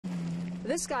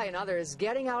This guy and others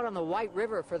getting out on the White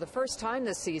River for the first time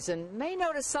this season may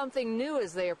notice something new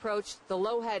as they approach the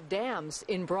Lowhead Dams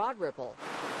in Broad Ripple.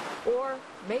 Or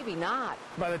maybe not.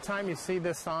 By the time you see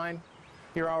this sign,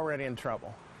 you're already in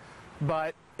trouble.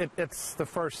 But it's the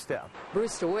first step.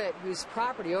 Bruce DeWitt, whose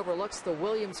property overlooks the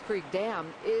Williams Creek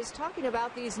Dam, is talking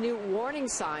about these new warning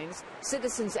signs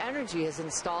Citizens Energy has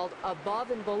installed above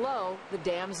and below the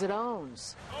dams it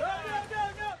owns.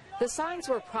 The signs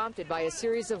were prompted by a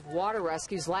series of water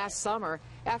rescues last summer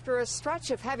after a stretch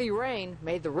of heavy rain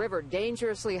made the river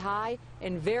dangerously high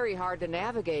and very hard to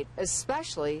navigate,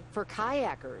 especially for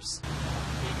kayakers.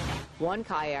 One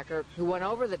kayaker who went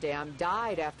over the dam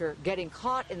died after getting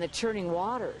caught in the churning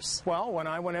waters. Well, when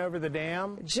I went over the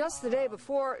dam... Just the day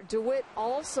before, DeWitt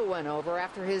also went over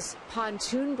after his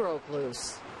pontoon broke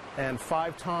loose. And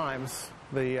 5 times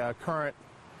the current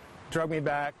drug me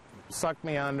back, sucked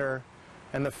me under,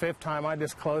 and the 5th time I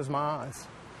just closed my eyes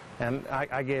and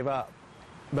I gave up.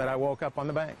 But I woke up on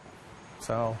the bank,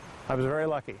 so I was very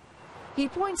lucky. He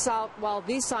points out while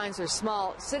these signs are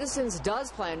small, Citizens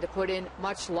does plan to put in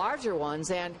much larger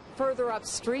ones and further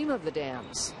upstream of the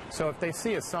dams. So if they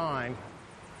see a sign,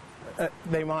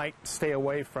 they might stay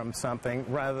away from something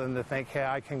rather than to think, hey,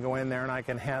 I can go in there and I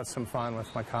can have some fun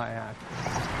with my kayak.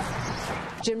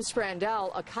 Jim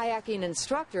Strandell, a kayaking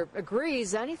instructor,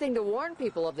 agrees anything to warn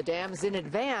people of the dams in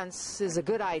advance is a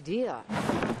good idea.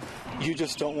 You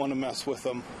just don't want to mess with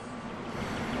them.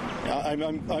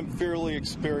 I'm fairly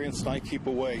experienced and I keep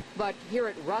away. But here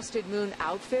at Rusted Moon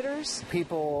Outfitters,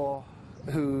 people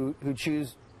who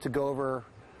choose to go over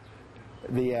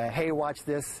the hey, watch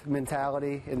this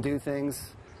mentality and do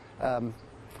things,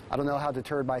 I don't know how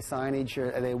deterred by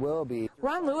signage they will be.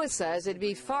 Ron Lewis says it'd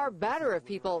be far better if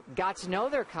people got to know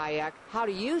their kayak, how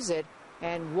to use it,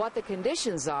 and what the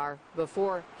conditions are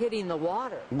before hitting the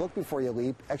water. Look before you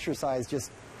leap. Exercise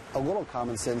just a little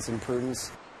common sense and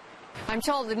prudence. I'm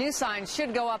told the new signs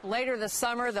should go up later this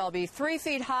summer. They'll be 3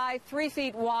 feet high, 3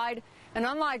 feet wide, and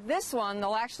unlike this one,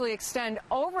 they'll actually extend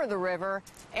over the river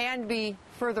and be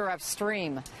further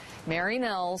upstream. Mary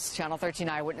Mills, Channel 13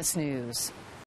 Eyewitness News.